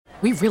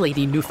We really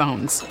need new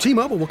phones.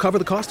 T-Mobile will cover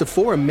the cost of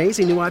 4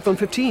 amazing new iPhone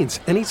 15s,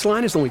 and each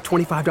line is only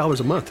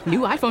 $25 a month. New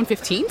iPhone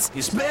 15s?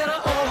 It's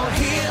better over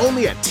here.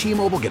 Only at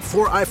T-Mobile, get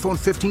 4 iPhone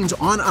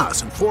 15s on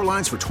us and 4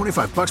 lines for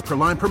 $25 per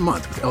line per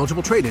month with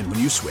eligible trade-in when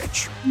you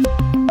switch.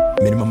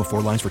 Minimum of 4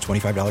 lines for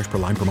 $25 per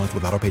line per month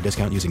with autopay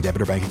discount using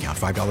debit or bank account.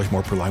 $5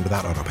 more per line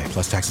without autopay,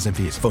 plus taxes and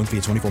fees. Phone fee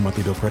at 24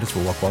 monthly bill credits for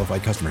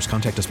well-qualified customers.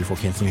 Contact us before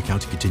canceling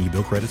account to continue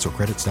bill credits or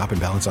credit stop and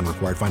balance on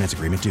required finance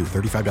agreement due.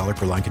 $35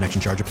 per line connection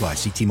charge applies.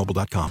 See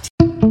T-Mobile.com.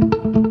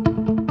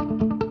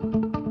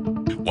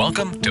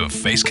 Welcome to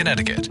Face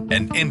Connecticut,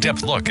 an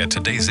in-depth look at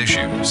today's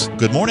issues.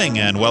 Good morning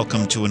and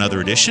welcome to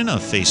another edition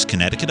of Face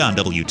Connecticut on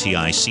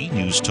WTIC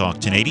News Talk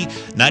 1080,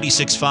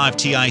 96.5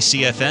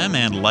 TIC FM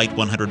and Light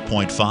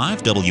 100.5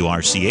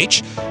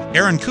 WRCH.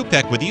 Aaron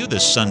Kupek with you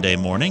this Sunday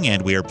morning,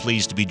 and we are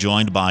pleased to be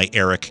joined by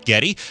Eric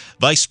Getty,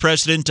 Vice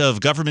President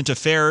of Government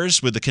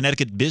Affairs with the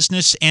Connecticut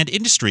Business and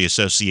Industry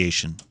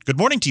Association. Good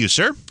morning to you,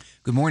 sir.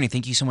 Good morning.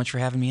 Thank you so much for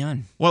having me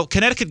on. Well,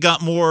 Connecticut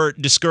got more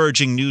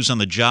discouraging news on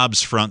the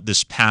jobs front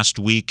this past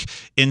week.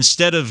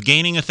 Instead of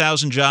gaining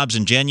 1,000 jobs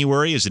in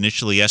January, as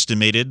initially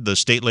estimated, the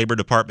State Labor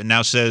Department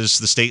now says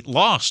the state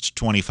lost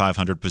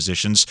 2,500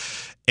 positions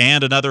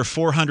and another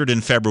 400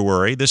 in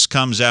February. This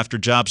comes after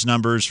jobs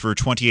numbers for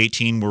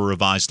 2018 were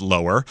revised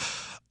lower.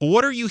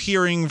 What are you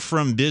hearing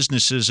from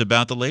businesses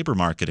about the labor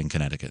market in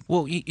Connecticut?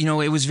 Well,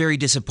 it was very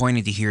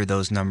disappointing to hear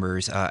those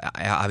numbers.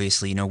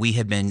 Obviously,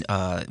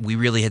 we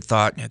really had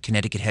thought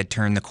Connecticut had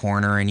turned the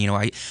corner. And,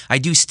 I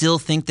do still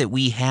think that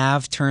we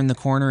have turned the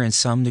corner in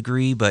some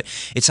degree, but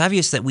it's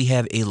obvious that we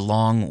have a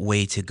long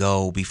way to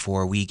go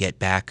before we get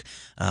back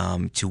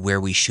to where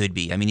we should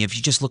be. I mean, if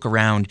you just look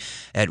around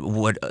at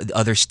what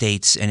other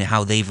states and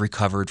how they've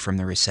recovered from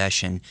the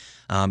recession,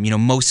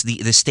 most of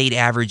the state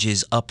average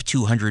is up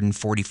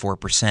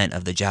 244%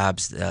 of the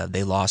jobs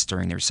they lost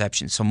during the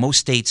recession. So most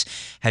states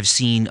have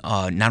seen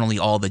not only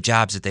all the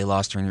jobs that they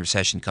lost during the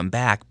recession come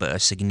back, but a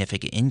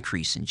significant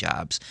increase in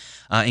jobs.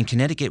 In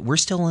Connecticut, we're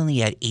still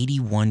only at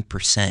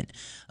 81%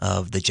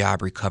 of the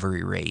job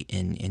recovery rate,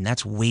 and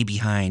that's way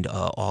behind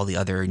all the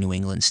other New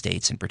England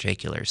states in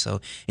particular.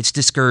 So it's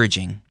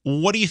discouraging.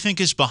 What do you think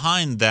is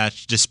behind that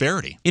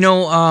disparity?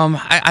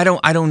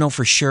 I don't know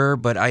for sure,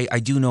 but I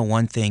do know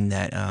one thing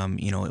that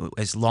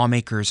as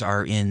lawmakers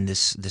are in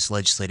this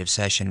legislative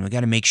session, we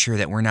got to make sure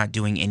that we're not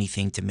doing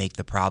anything to make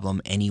the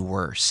problem any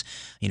worse.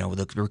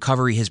 The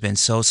recovery has been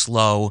so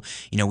slow.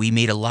 We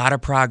made a lot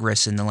of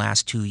progress in the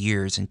last 2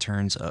 years in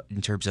terms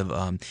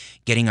of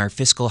getting our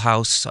fiscal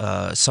house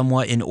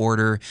somewhat in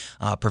order,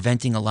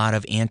 preventing a lot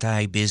of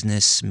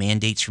anti-business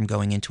mandates from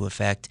going into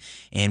effect,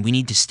 and we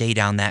need to stay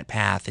down that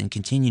path and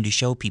continue to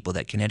show people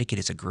that Connecticut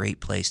is a great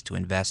place to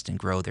invest and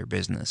grow their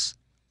business.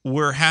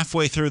 We're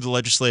halfway through the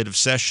legislative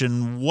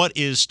session. What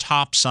is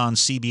tops on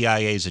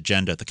CBIA's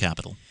agenda at the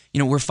Capitol?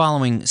 We're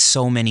following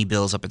so many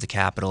bills up at the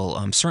Capitol.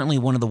 Certainly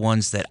one of the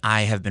ones that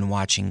I have been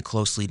watching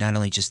closely, not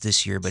only just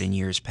this year but in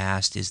years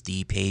past, is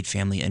the paid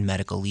family and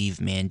medical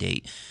leave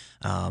mandate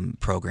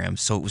program.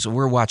 So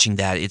we're watching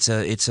that. It's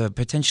a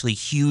potentially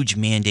huge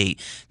mandate,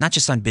 not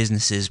just on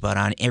businesses, but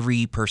on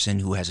every person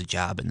who has a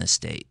job in this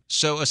state.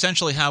 So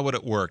essentially, how would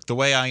it work? The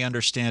way I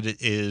understand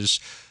it is,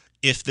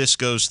 if this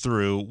goes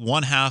through,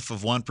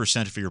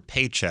 0.5% of your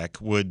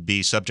paycheck would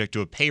be subject to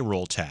a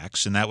payroll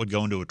tax, and that would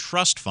go into a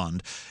trust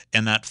fund,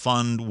 and that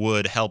fund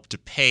would help to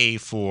pay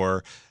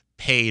for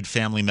paid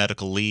family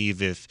medical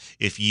leave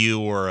if you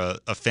or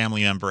a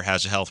family member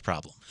has a health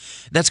problem.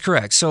 That's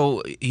correct.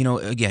 So,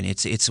 again,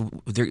 it's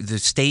the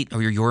state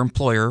or your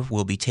employer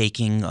will be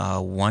taking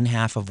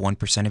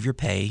 0.5% of your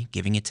pay,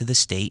 giving it to the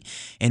state,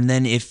 and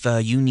then if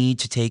you need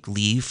to take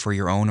leave for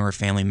your own or a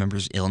family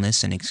member's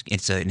illness, and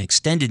it's an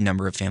extended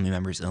number of family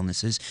members'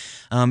 illnesses,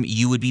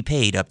 you would be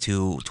paid up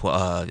to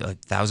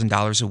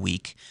 $1,000 a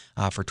week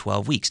for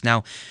 12 weeks.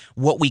 Now,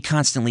 what we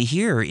constantly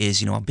hear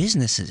is,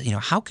 businesses,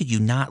 how could you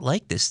not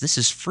like this? This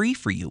is free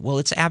for you. Well,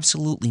 it's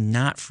absolutely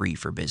not free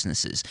for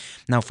businesses.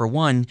 Now, for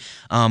one,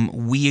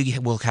 we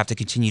will have to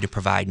continue to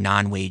provide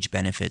non-wage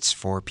benefits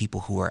for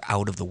people who are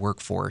out of the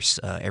workforce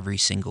every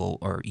single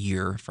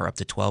year for up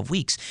to 12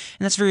 weeks.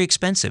 And that's very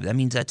expensive. That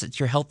means that's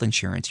your health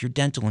insurance, your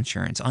dental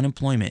insurance,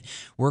 unemployment,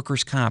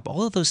 workers' comp,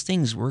 all of those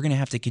things we're going to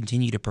have to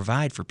continue to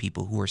provide for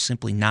people who are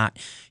simply not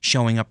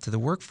showing up to the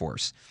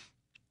workforce.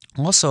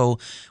 Also,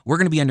 we're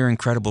going to be under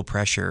incredible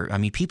pressure. I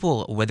mean,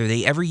 people, whether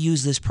they ever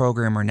use this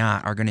program or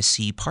not, are going to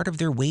see part of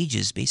their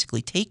wages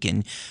basically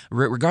taken,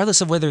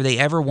 regardless of whether they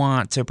ever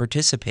want to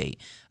participate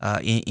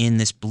in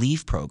this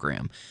leave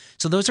program.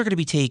 So those are going to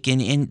be taken,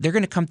 and they're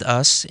going to come to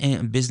us,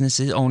 business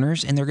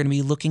owners, and they're going to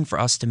be looking for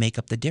us to make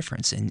up the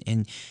difference.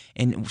 And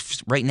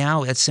right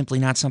now, that's simply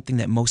not something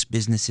that most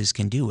businesses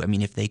can do. I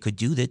mean, if they could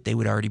do that, they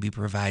would already be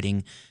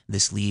providing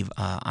this leave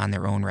on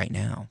their own right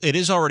now. It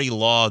is already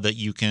law that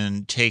you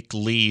can take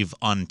leave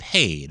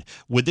unpaid.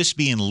 Would this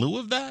be in lieu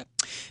of that?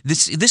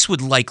 this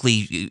would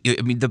likely,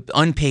 I mean, the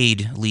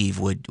unpaid leave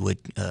would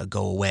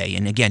go away.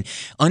 And again,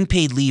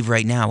 unpaid leave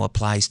right now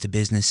applies to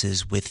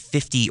businesses with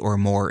 50 or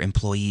more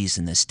employees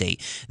in the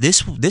state.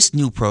 This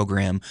new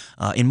program,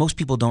 and most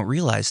people don't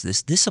realize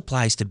this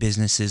applies to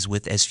businesses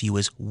with as few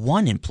as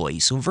one employee.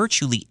 So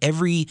virtually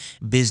every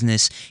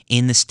business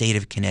in the state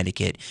of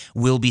Connecticut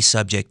will be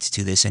subject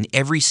to this, and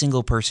every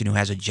single person who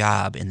has a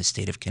job in the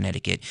state of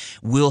Connecticut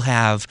will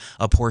have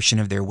a portion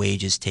of their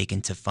wages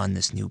taken to fund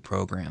this new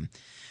program.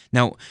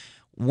 Now,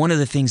 one of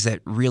the things that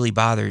really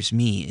bothers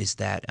me is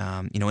that,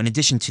 in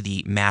addition to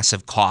the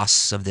massive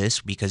costs of this,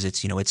 because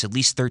it's at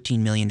least $13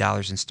 million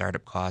in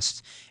startup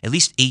costs, at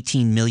least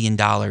 $18 million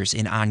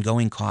in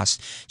ongoing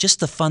costs,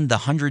 just to fund the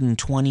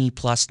 120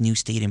 plus new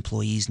state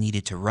employees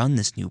needed to run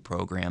this new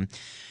program,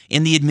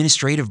 and the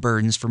administrative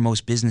burdens for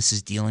most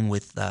businesses dealing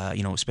with,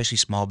 especially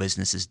small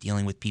businesses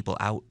dealing with people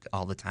out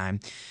all the time,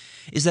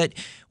 is that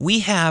we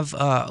have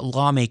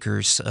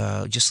lawmakers,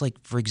 just like,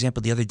 for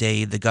example, the other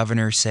day, the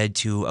governor said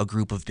to a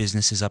group of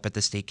businesses up at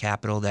the state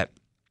capitol that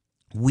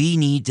we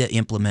need to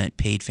implement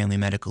paid family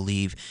medical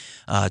leave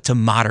to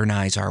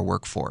modernize our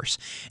workforce.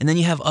 And then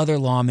you have other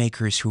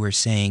lawmakers who are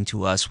saying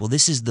to us, well,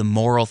 this is the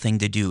moral thing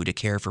to do to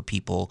care for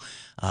people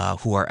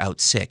who are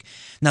out sick.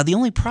 Now, the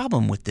only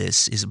problem with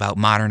this is about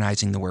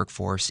modernizing the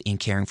workforce and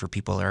caring for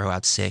people that are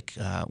out sick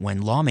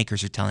when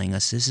lawmakers are telling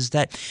us this, is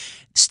that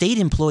state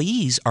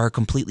employees are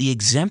completely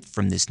exempt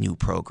from this new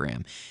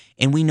program.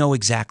 And we know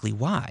exactly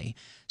why.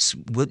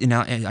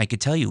 Now, I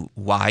could tell you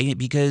why,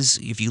 because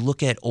if you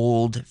look at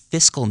old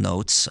fiscal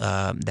notes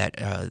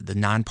that the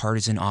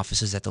nonpartisan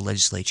offices at the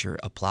legislature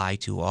apply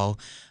to all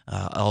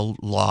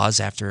laws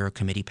after a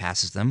committee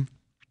passes them,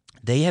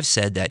 they have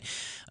said that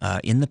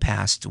in the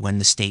past, when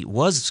the state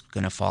was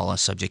going to fall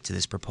subject to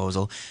this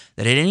proposal,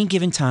 that at any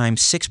given time,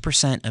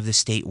 6% of the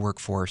state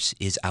workforce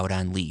is out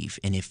on leave.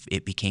 And if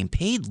it became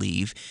paid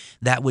leave,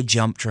 that would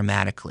jump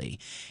dramatically.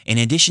 In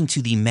addition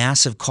to the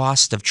massive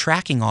cost of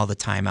tracking all the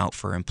time out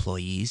for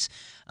employees,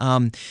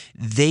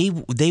 they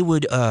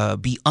would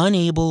be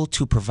unable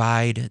to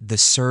provide the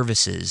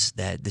services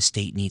that the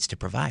state needs to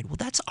provide. Well,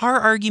 that's our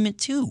argument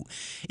too,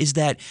 is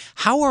that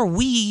how are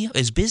we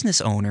as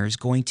business owners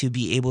going to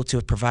be able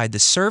to provide the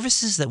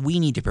services that we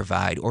need to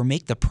provide or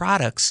make the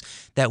products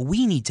that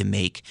we need to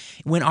make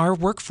when our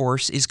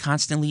workforce is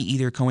constantly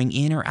either going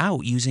in or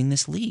out using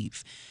this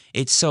leave?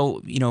 It's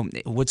so,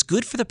 what's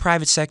good for the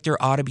private sector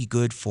ought to be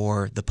good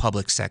for the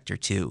public sector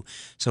too.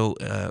 So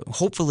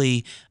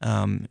hopefully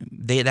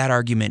that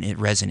argument, it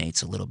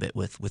resonates a little bit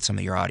with some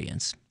of your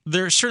audience.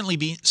 There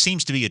certainly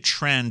seems to be a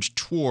trend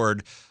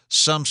toward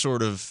some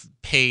sort of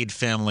paid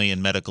family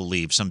and medical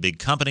leave. Some big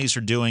companies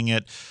are doing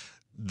it.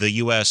 The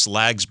U.S.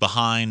 lags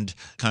behind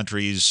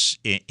countries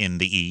in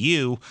the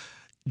EU.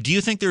 Do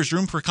you think there's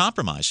room for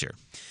compromise here?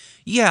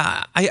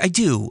 Yeah, I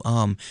do.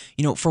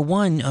 For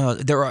one,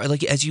 there are,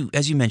 like as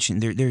you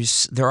mentioned,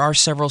 there are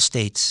several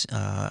states,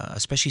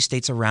 especially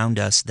states around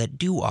us, that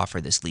do offer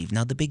this leave.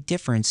 Now, the big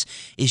difference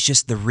is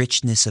just the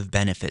richness of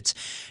benefits.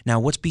 Now,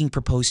 what's being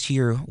proposed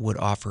here would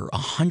offer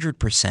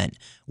 100%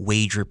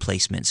 wage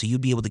replacement. So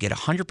you'd be able to get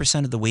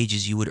 100% of the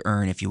wages you would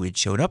earn if you had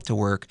showed up to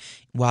work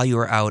while you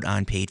were out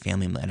on paid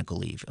family medical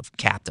leave,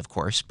 capped, of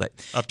course, but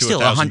up to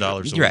still $1,000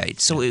 a week. Right.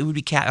 So it would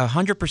be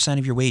 100%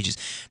 of your wages.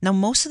 Now,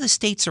 most of the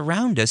states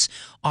around us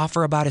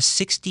offer about a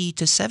 60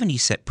 to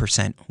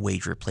 70%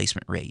 wage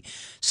replacement rate.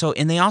 So,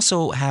 and they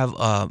also have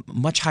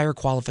much higher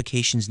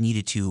qualifications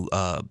needed to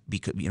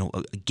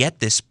get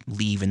this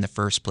leave in the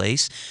first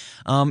place,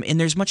 and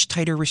there's much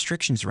tighter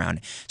restrictions around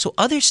it. So,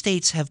 other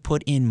states have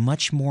put in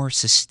much more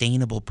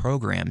sustainable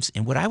programs,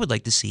 and what I would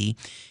like to see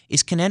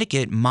is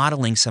Connecticut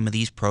modeling some of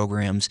these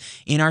programs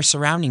in our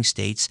surrounding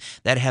states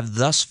that have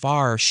thus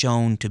far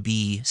shown to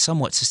be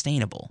somewhat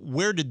sustainable.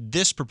 Where did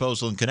this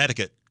proposal in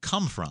Connecticut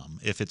come from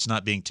if it's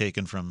not being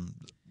taken from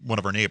one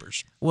of our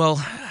neighbors?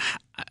 Well,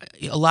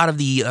 a lot of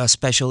the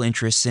special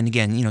interests, and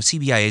again,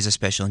 CBIA is a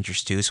special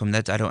interest too, so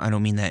I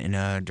don't mean that in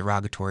a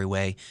derogatory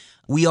way.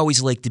 We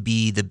always like to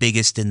be the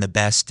biggest and the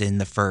best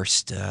and the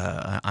first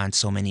on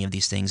so many of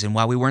these things. And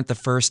while we weren't the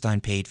first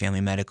on paid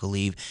family medical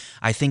leave,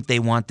 I think they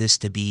want this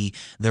to be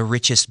the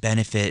richest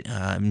benefit,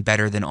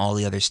 better than all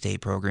the other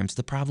state programs.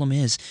 The problem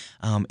is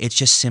it's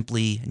just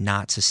simply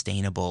not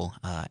sustainable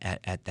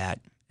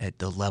at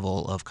the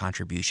level of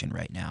contribution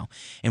right now.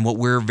 And what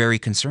we're very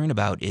concerned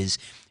about is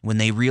when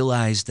they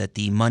realize that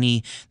the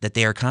money that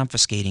they are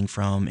confiscating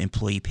from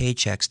employee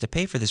paychecks to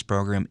pay for this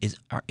program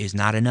is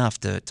not enough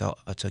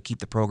to keep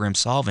the program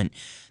solvent,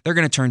 they're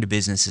going to turn to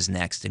businesses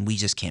next, and we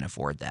just can't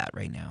afford that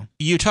right now.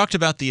 You talked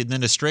about the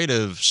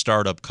administrative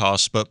startup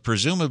costs, but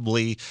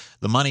presumably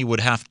the money would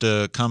have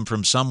to come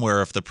from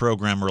somewhere if the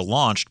program were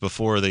launched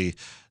before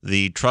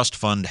the trust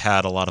fund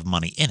had a lot of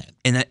money in it.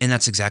 And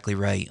that's exactly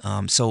right.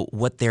 So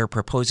what they're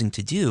proposing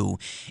to do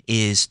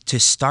is to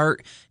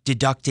start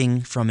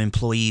deducting from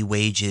employee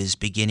wages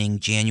beginning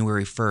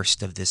January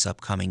 1st of this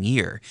upcoming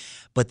year.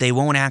 But they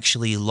won't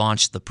actually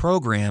launch the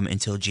program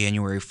until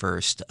January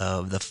 1st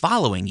of the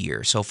following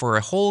year. So for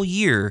a whole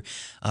year,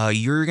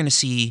 you're going to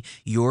see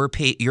your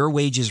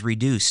wages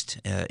reduced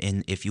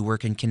if you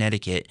work in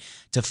Connecticut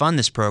to fund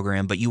this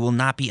program, but you will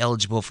not be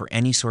eligible for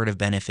any sort of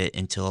benefit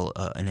until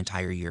an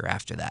entire year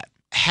after that.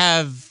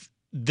 Have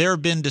there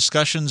been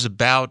discussions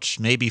about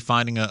maybe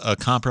finding a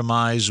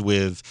compromise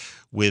with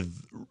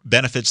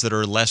benefits that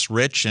are less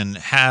rich, and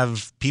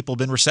have people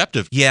been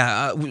receptive?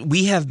 Yeah,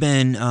 we have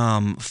been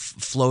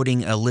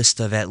floating a list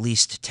of at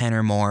least 10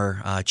 or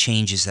more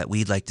changes that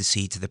we'd like to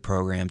see to the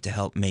program to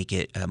help make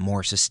it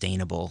more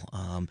sustainable.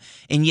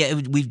 And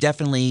yet we've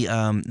definitely,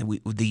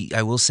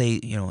 I will say,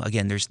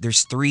 again,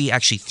 there's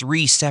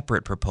three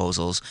separate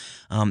proposals.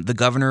 The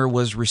governor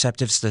was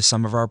receptive to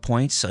some of our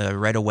points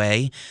right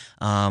away.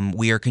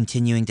 We are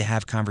continuing to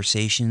have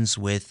conversations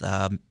with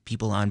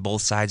people on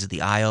both sides of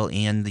the aisle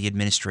and the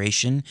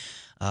administration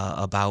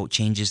about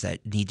changes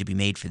that need to be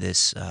made for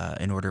this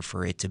in order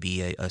for it to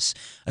be a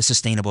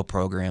sustainable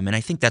program. And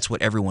I think that's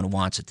what everyone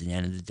wants at the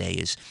end of the day,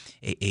 is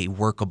a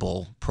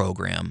workable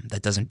program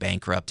that doesn't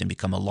bankrupt and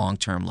become a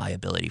long-term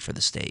liability for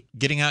the state.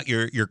 Getting out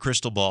your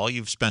crystal ball,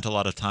 you've spent a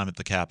lot of time at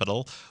the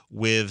Capitol.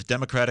 With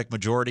Democratic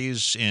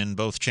majorities in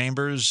both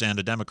chambers and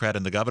a Democrat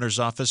in the governor's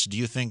office, do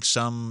you think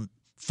some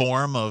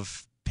form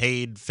of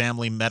paid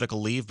family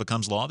medical leave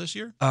becomes law this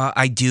year?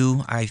 I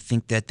do. I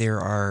think that there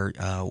are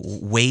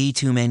way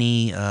too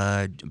many,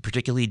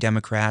 particularly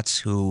Democrats,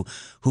 who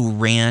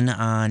ran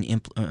on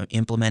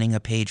implementing a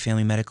paid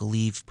family medical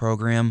leave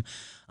program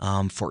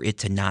for it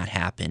to not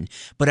happen.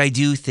 But I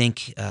do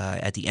think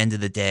at the end of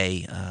the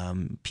day,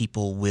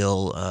 people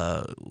will.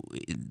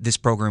 This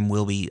program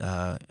will be.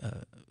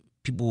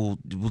 People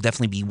will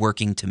definitely be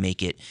working to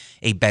make it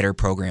a better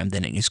program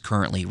than it is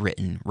currently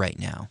written right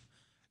now.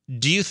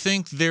 Do you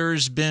think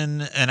there's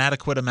been an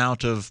adequate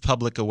amount of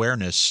public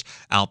awareness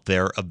out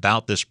there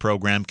about this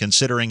program,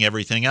 considering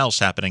everything else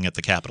happening at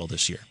the Capitol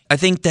this year? I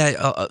think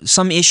that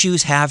some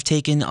issues have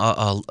taken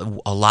a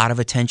lot of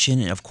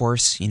attention. Of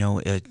course,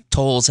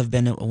 tolls have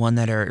been one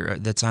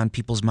that's on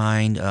people's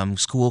mind.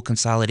 School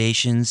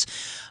consolidations.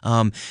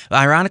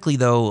 Ironically,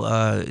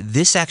 though,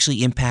 this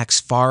actually impacts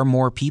far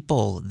more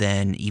people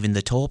than even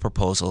the toll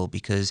proposal,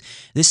 because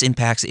this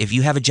impacts, if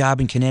you have a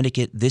job in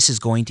Connecticut, this is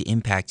going to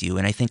impact you.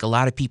 And I think a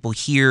lot of people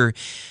hear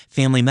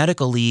family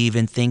medical leave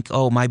and think,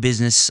 oh, my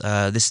business,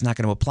 this is not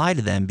going to apply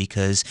to them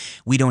because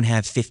we don't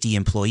have 50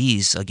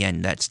 employees.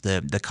 Again, that's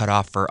the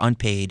cutoff for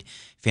unpaid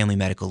family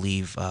medical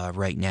leave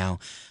right now.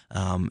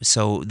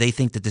 So they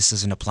think that this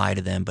doesn't apply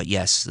to them. But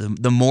yes,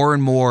 the more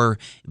and more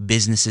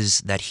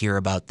businesses that hear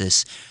about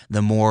this,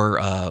 the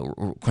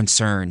more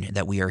concern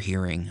that we are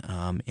hearing.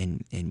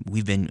 And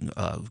we've been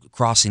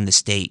crossing the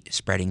state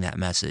spreading that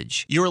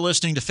message. You are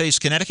listening to Face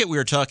Connecticut. We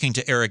are talking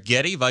to Eric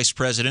Getty, Vice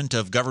President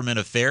of Government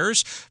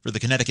Affairs for the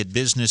Connecticut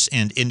Business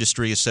and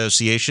Industry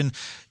Association.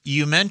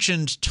 You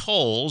mentioned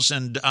tolls,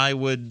 and I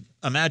would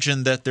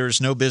imagine that there's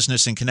no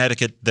business in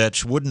Connecticut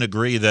that wouldn't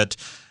agree that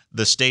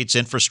the state's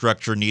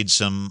infrastructure needs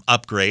some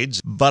upgrades.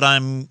 But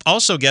I'm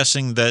also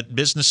guessing that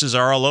businesses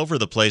are all over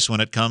the place when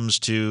it comes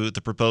to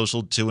the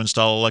proposal to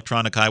install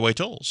electronic highway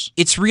tolls.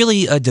 It's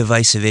really a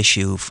divisive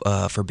issue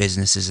for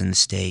businesses in the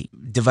state.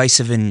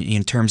 Divisive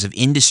in terms of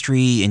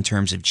industry, in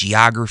terms of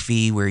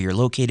geography, where you're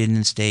located in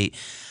the state.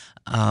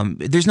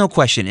 There's no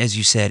question, as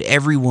you said,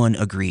 everyone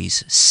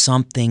agrees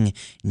something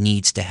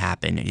needs to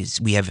happen.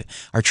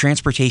 Our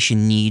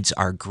transportation needs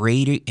are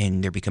great,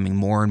 and they're becoming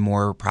more and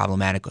more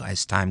problematic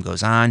as time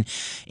goes on,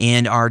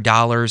 and our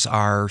dollars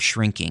are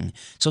shrinking.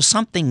 So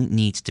something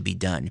needs to be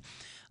done.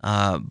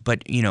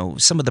 But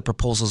some of the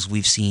proposals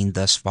we've seen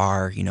thus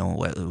far,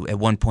 at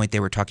one point they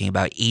were talking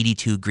about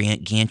 82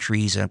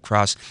 gantries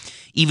across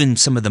even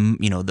some of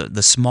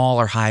the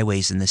smaller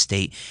highways in the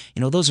state.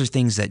 Those are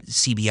things that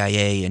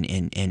CBIA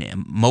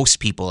and most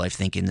people, I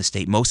think, in the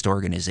state, most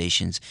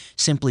organizations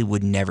simply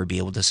would never be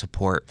able to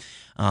support.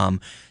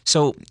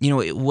 So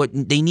what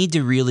they need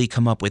to really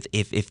come up with,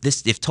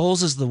 if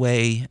tolls is the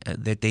way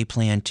that they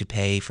plan to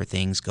pay for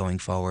things going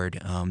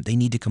forward, they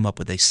need to come up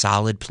with a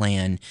solid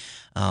plan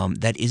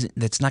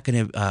that's not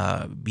going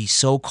to be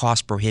so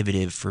cost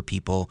prohibitive for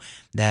people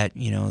that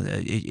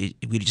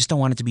we just don't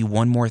want it to be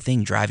one more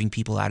thing driving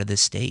people out of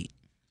this state.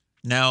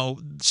 Now,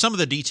 some of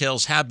the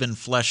details have been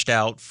fleshed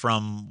out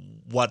from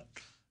what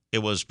it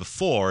was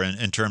before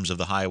in terms of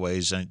the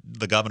highways. And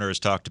the governor has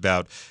talked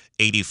about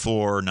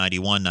 84,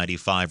 91,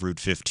 95, Route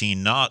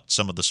 15, not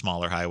some of the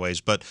smaller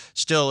highways. But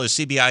still, is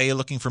CBIA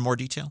looking for more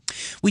detail?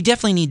 We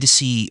definitely need to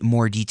see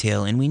more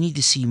detail, and we need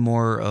to see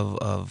more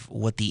of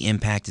what the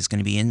impact is going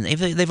to be. And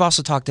they've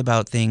also talked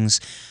about things,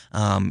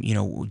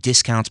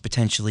 discounts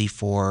potentially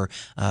for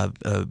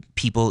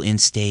people in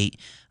state.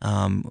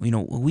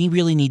 We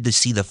really need to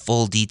see the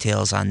full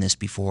details on this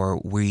before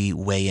we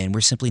weigh in.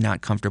 We're simply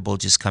not comfortable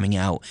just coming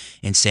out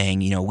and saying,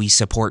 we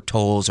support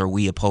tolls or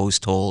we oppose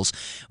tolls.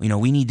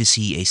 We need to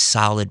see a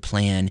solid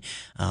plan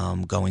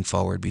going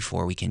forward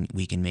before we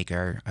can make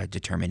our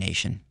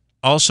determination.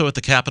 Also at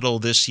the Capitol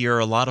this year,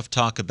 a lot of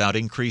talk about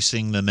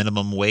increasing the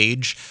minimum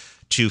wage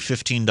to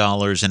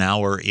 $15 an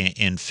hour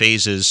in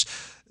phases.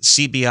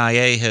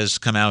 CBIA has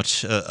come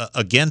out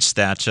against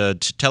that. To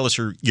tell us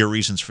your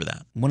reasons for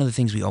that. One of the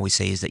things we always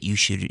say is that you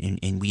should,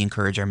 and we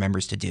encourage our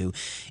members to do,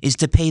 is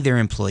to pay their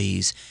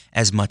employees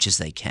as much as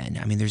they can.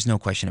 I mean, there's no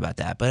question about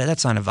that, but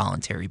that's on a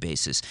voluntary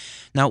basis.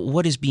 Now,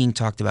 what is being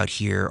talked about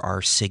here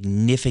are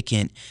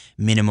significant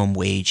minimum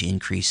wage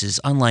increases,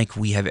 unlike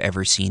we have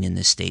ever seen in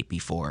this state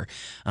before.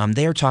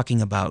 They are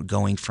talking about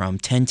going from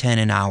 $10.10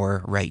 an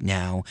hour right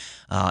now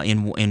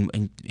in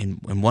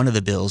one of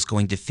the bills,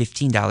 going to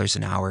 $15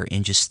 an hour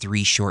in just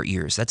 3 short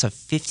years. That's a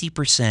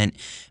 50%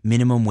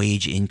 minimum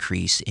wage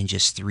increase in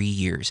just 3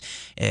 years.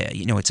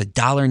 It's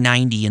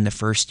 $1.90 in the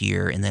first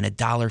year and then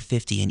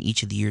 $1.50 in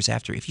each of the years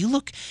after. If you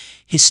look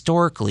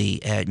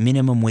historically at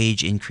minimum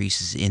wage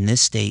increases in this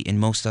state and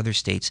most other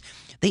states,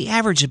 they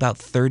average about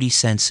 30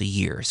 cents a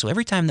year. So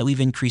every time that we've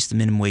increased the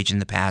minimum wage in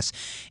the past,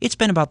 it's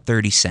been about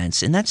 30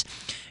 cents. And that's,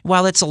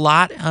 while it's a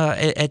lot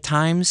at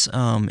times,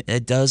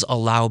 it does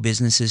allow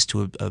businesses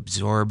to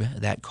absorb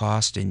that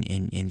cost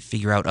and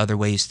figure out other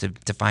ways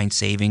to find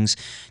savings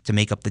to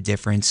make up the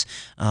difference.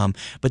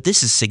 But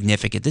this is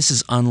significant. This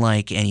is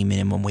unlike any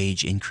minimum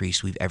wage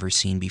increase we've ever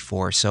seen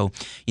before. So,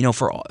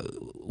 for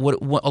what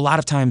a lot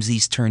of times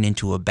these turn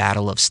into a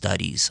battle of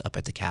studies up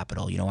at the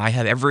Capitol. I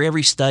have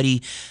every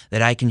study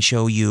that I can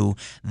show you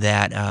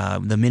that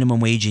the minimum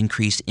wage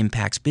increase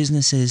impacts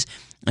businesses.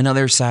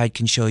 Another side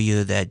can show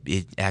you that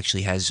it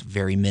actually has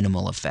very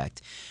minimal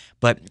effect.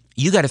 But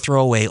you got to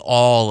throw away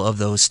all of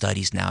those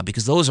studies now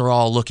because those are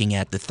all looking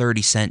at the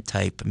 30-cent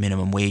type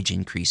minimum wage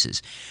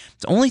increases.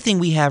 The only thing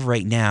we have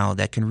right now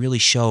that can really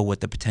show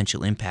what the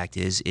potential impact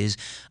is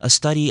a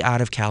study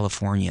out of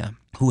California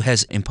who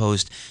has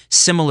imposed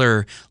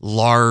similar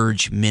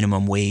large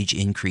minimum wage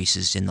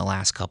increases in the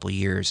last couple of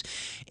years.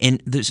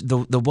 And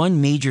the one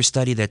major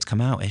study that's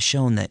come out has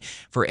shown that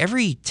for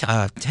every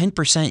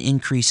 10%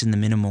 increase in the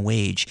minimum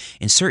wage,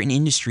 in certain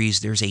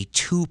industries, there's a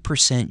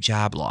 2%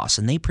 job loss.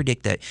 And they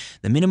predict that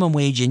the minimum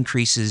wage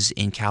increases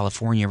in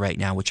California right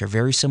now, which are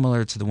very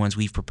similar to the ones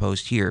we've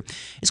proposed here,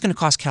 is going to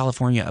cost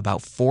California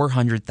about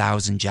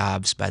 400,000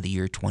 jobs by the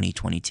year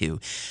 2022.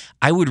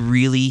 I would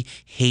really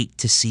hate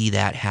to see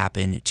that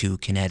happen to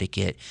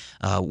Connecticut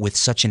with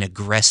such an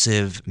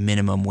aggressive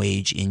minimum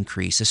wage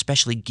increase,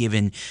 especially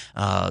given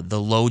the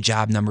low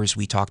job numbers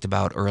we talked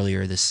about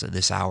earlier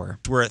this hour.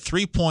 We're at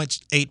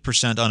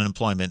 3.8%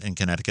 unemployment in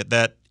Connecticut.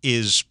 That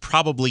is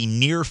probably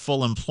near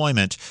full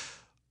employment.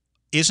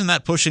 Isn't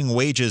that pushing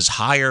wages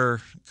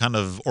higher kind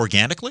of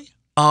organically?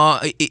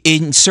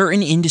 In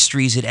certain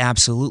industries, it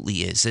absolutely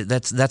is.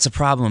 That's a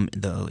problem,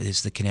 though.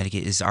 Is the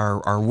Connecticut is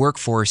our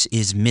workforce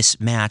is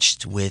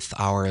mismatched with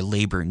our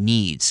labor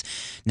needs.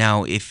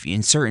 Now, if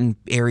in certain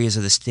areas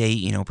of the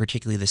state,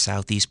 particularly the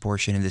southeast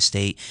portion of the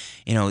state,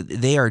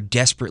 they are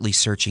desperately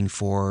searching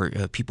for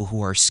people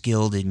who are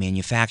skilled in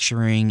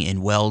manufacturing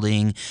and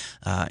welding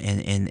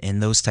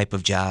and those type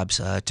of jobs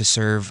to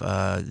serve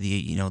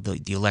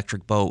the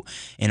electric boat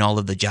and all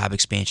of the job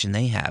expansion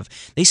they have.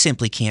 They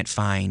simply can't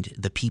find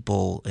the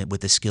people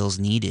with the skills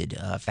needed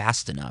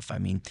fast enough. I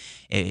mean,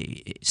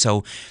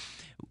 so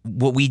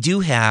what we do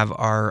have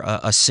are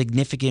a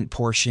significant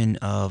portion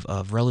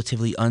of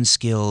relatively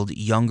unskilled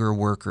younger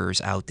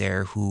workers out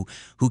there who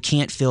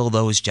can't fill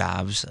those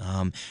jobs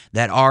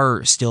that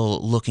are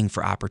still looking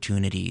for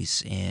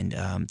opportunities.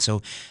 And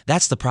so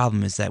that's the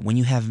problem, is that when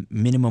you have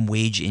minimum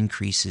wage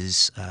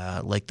increases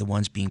like the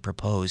ones being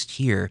proposed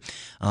here,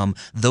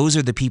 those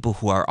are the people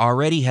who are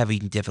already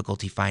having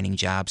difficulty finding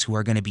jobs who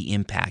are going to be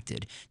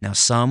impacted. Now,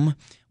 some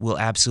will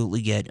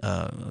absolutely get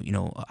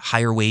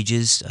higher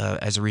wages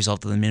as a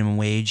result of the minimum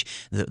wage.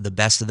 The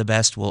best of the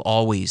best will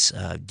always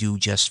do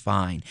just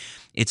fine.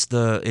 It's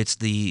the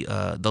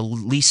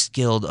least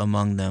skilled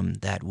among them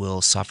that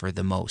will suffer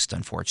the most,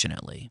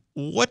 unfortunately.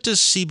 What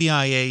does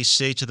CBIA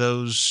say to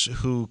those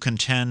who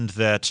contend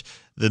that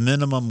the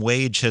minimum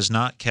wage has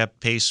not kept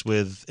pace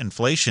with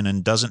inflation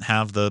and doesn't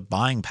have the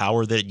buying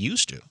power that it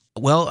used to?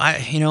 Well,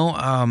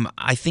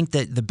 I think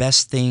that the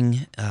best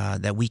thing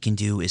that we can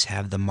do is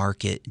have the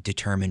market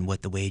determine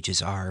what the wages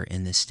are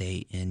in this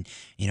state. And,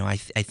 I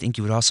think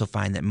you would also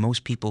find that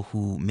most people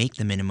who make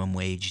the minimum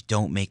wage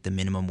don't make the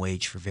minimum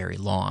wage for very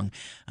long.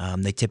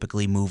 They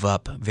typically move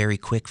up very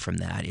quick from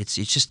that. It's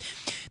just,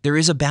 there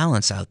is a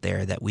balance out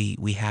there that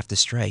we have to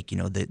strike.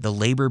 The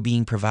labor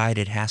being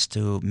provided has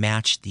to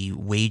match the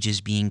wages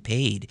being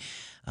paid.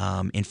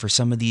 And for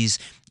some of these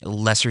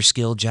lesser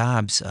skilled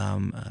jobs,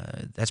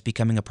 that's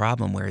becoming a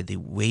problem where the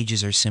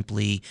wages are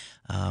simply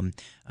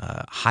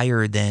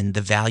higher than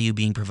the value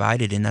being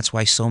provided. And that's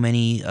why so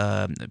many,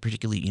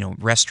 particularly,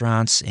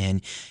 restaurants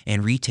and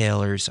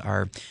retailers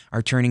are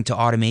turning to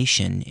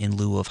automation in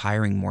lieu of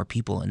hiring more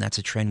people. And that's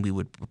a trend we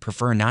would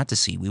prefer not to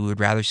see. We would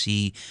rather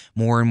see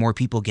more and more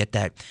people get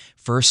that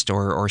first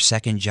or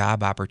second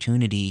job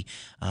opportunity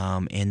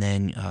and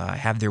then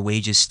have their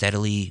wages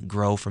steadily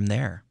grow from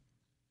there.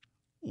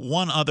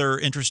 One other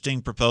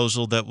interesting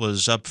proposal that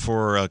was up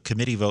for a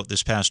committee vote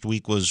this past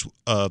week was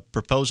a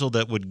proposal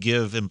that would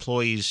give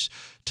employees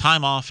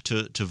time off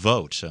to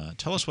vote.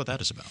 Tell us what that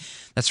is about.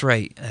 That's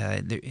right.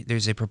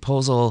 There's a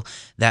proposal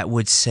that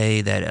would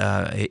say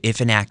that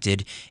if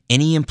enacted,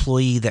 any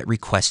employee that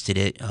requested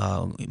it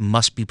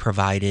must be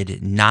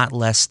provided not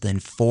less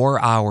than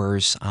 4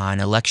 hours on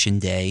Election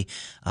Day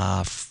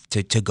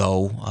to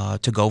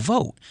go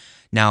vote.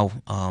 Now,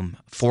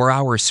 4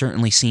 hours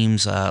certainly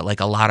seems like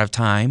a lot of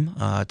time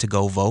to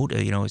go vote,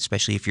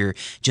 especially if you're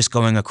just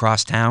going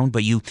across town.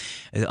 But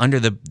under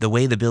the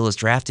way the bill is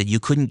drafted,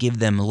 you couldn't give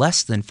them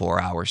less than 4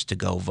 hours to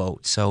go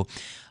vote. So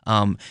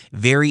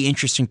very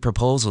interesting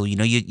proposal.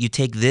 You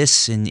take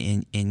this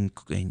in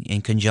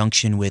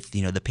conjunction with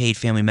the paid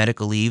family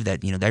medical leave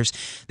that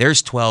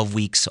there's 12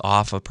 weeks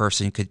off a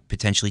person could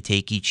potentially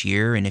take each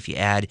year, and if you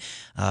add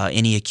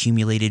any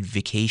accumulated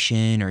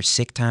vacation or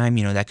sick time,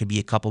 that could be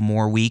a couple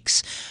more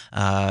weeks.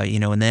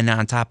 And then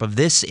on top of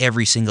this,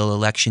 every single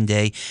election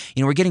day,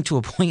 we're getting to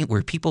a point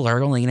where people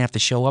are only going to have to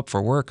show up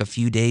for work a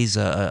few days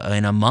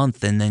in a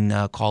month and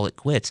then call it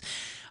quits.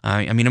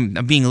 I'm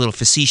being a little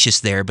facetious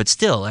there, but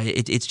still,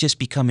 it's just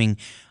becoming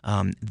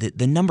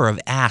the number of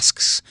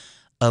asks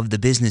of the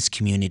business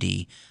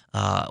community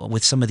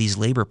with some of these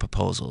labor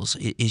proposals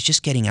is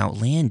just getting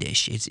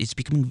outlandish.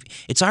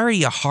 It's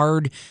already a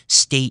hard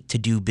state to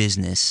do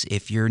business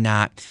if you're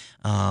not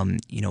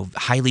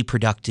highly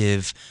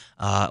productive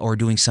or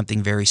doing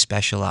something very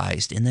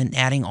specialized, and then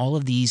adding all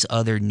of these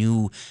other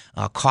new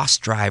cost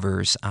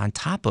drivers on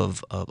top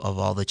of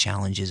all the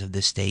challenges of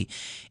this state,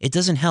 it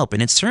doesn't help.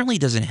 And it certainly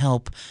doesn't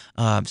help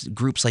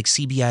groups like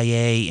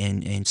CBIA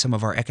and some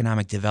of our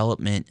economic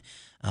development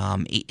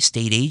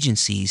state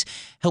agencies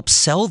help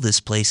sell this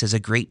place as a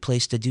great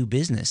place to do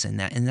business, and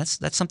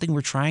that's something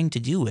we're trying to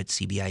do at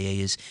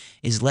CBIA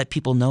is let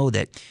people know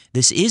that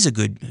this is a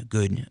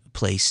good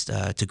place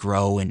to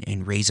grow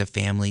and raise a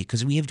family,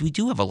 because we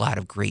do have a lot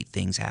of great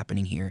things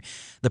happening here.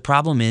 The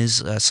problem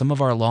is some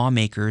of our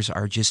lawmakers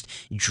are just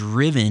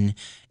driven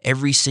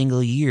every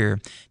single year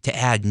to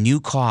add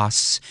new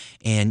costs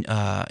and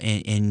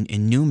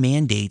new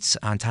mandates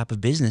on top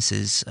of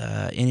businesses,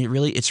 and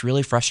it's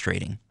really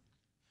frustrating.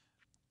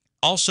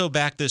 Also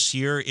back this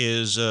year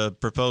is a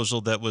proposal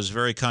that was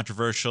very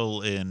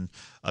controversial in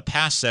a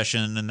past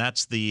session, and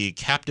that's the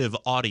captive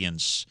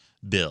audience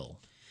bill.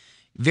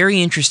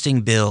 Very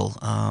interesting bill.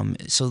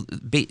 So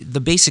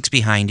the basics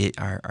behind it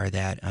are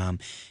that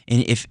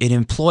if an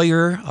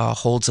employer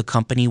holds a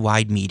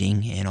company-wide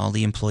meeting and all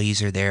the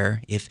employees are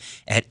there,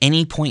 if at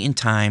any point in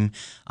time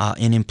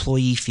an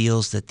employee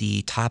feels that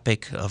the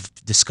topic of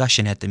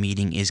discussion at the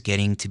meeting is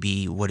getting to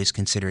be what is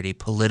considered a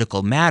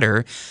political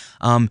matter,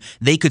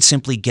 they could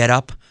simply get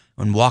up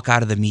and walk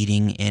out of the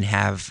meeting and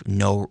have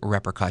no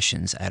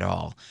repercussions at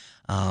all.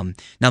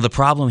 Now, the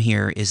problem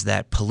here is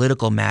that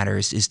political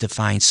matters is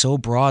defined so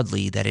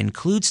broadly that it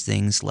includes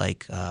things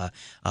like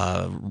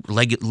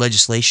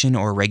legislation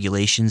or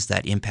regulations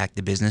that impact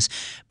the business,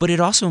 but it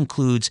also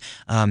includes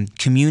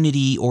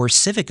community or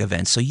civic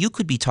events. So you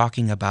could be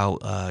talking about,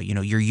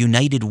 your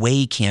United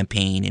Way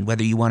campaign and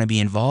whether you want to be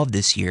involved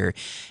this year,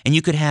 and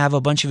you could have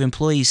a bunch of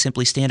employees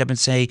simply stand up and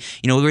say,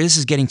 this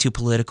is getting too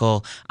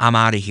political, I'm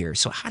out of here.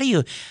 So how do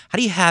you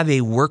have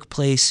a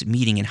workplace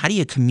meeting, and how do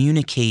you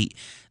communicate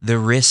the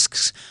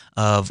risks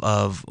of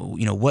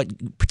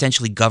what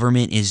potentially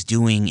government is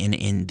doing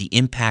and the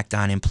impact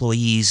on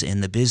employees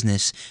and the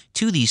business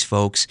to these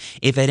folks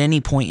if at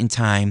any point in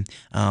time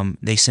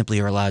they simply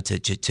are allowed to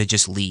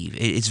just leave?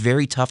 It's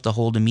very tough to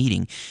hold a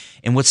meeting.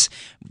 And what's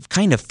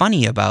kind of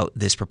funny about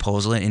this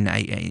proposal, and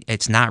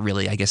it's not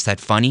really, I guess, that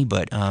funny,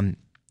 but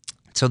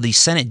so the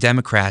Senate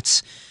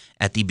Democrats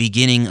at the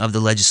beginning of the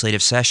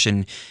legislative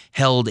session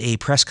held a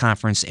press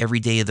conference every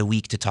day of the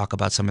week to talk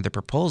about some of the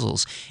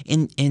proposals.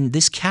 In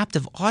this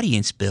captive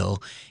audience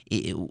bill,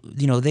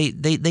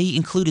 they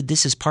included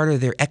this as part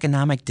of their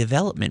economic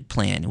development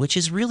plan, which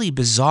is really a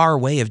bizarre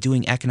way of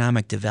doing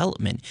economic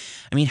development.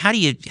 I mean, how do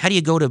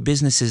you go to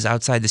businesses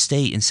outside the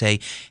state and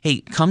say,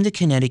 hey, come to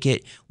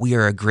Connecticut, we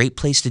are a great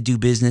place to do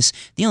business.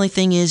 The only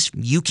thing is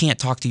you can't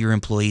talk to your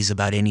employees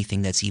about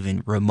anything that's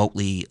even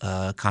remotely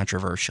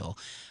controversial.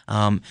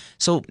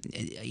 So,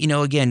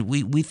 again,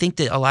 we think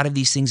that a lot of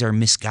these things are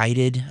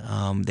misguided.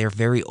 They're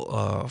very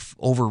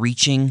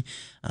overreaching.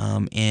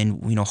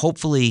 And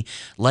hopefully,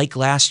 like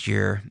last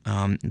year,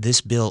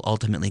 this bill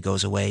ultimately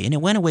goes away. And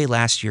it went away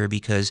last year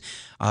because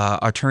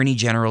Attorney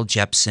General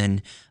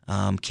Jepsen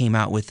came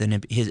out with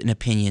an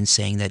opinion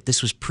saying that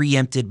this was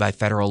preempted by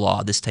federal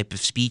law. This type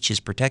of speech is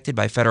protected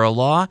by federal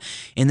law,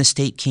 and the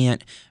state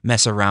can't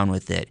mess around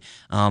with it.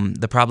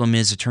 The problem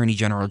is Attorney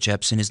General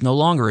Jepsen is no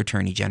longer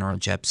Attorney General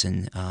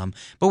Jepsen,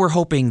 but we're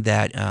hoping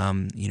that,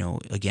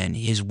 again,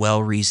 his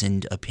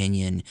well-reasoned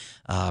opinion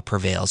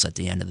prevails at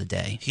the end of the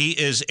day. He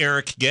is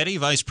Eric Getty,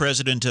 Vice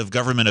President of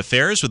Government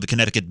Affairs with the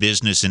Connecticut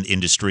Business and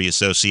Industry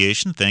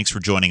Association. Thanks for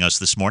joining us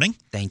this morning.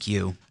 Thank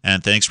you.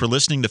 And thanks for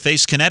listening to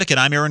Face Connecticut.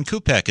 I'm Aaron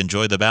Kupek.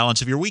 Enjoy the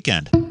balance of your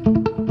weekend.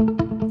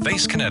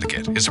 Face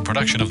Connecticut is a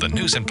production of the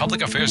News and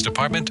Public Affairs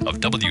Department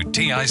of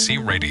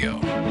WTIC Radio.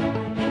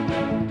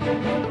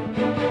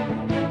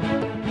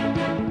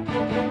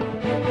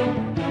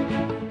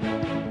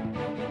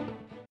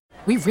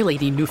 We really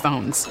need new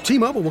phones.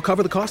 T-Mobile will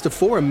cover the cost of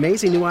 4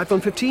 amazing new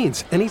iPhone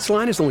 15s, and each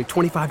line is only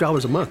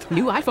 $25 a month.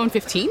 New iPhone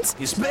 15s?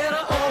 It's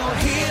better over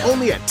here.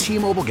 Only at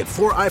T-Mobile, get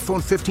 4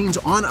 iPhone 15s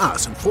on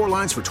us and 4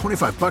 lines for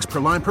 $25 per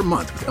line per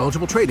month with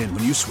eligible trade-in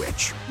when you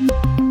switch.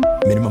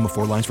 Minimum of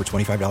 4 lines for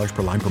 $25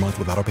 per line per month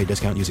with autopay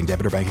discount using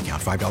debit or bank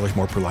account. $5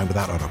 more per line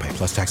without autopay,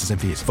 plus taxes and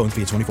fees. Phone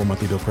fee at 24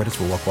 monthly bill credits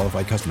for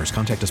well-qualified customers.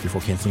 Contact us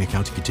before canceling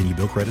account to continue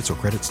bill credits or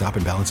credit stop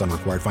and balance on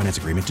required finance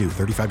agreement due.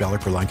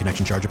 $35 per line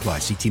connection charge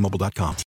applies. See T-Mobile.com.